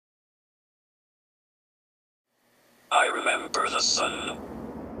I remember the sun.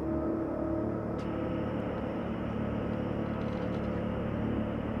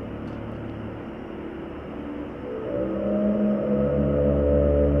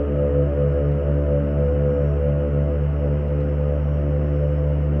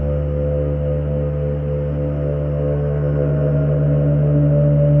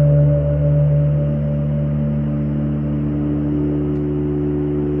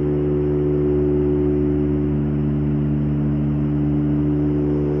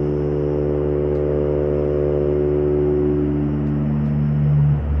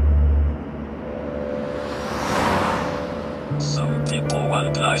 Some people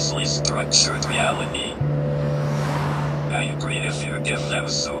want nicely structured reality. I agree if you give them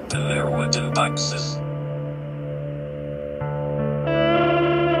soup in their wooden boxes.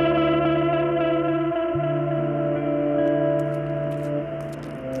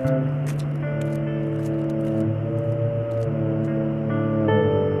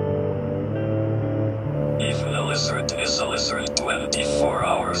 Even a lizard is a lizard 24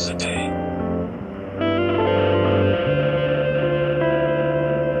 hours a day.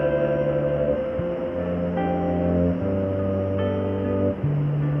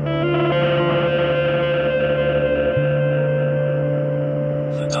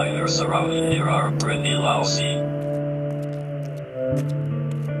 The diners around here are pretty lousy.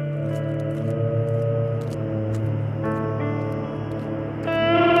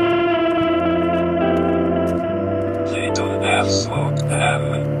 They don't have smoked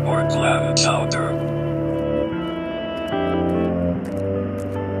ham or clam chowder.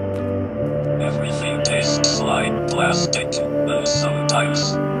 Everything tastes like plastic, and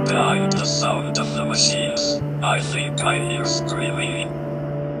sometimes, behind the sound of the machines, I think I hear screaming.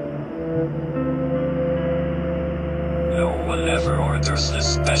 No one ever orders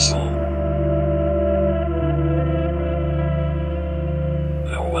this special.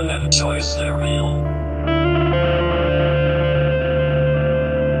 No one enjoys their meal.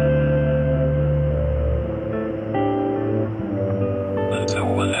 And no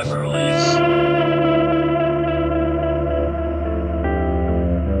one ever leaves.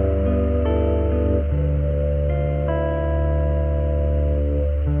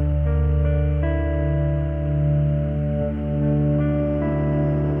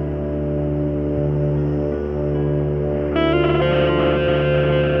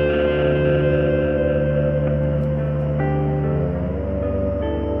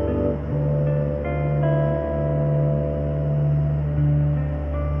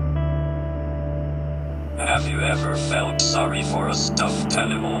 Have you ever felt sorry for a stuffed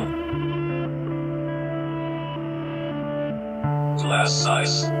animal? Glass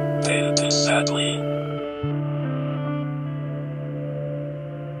size, painted sadly.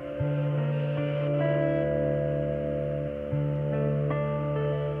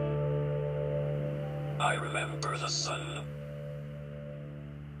 I remember the sun.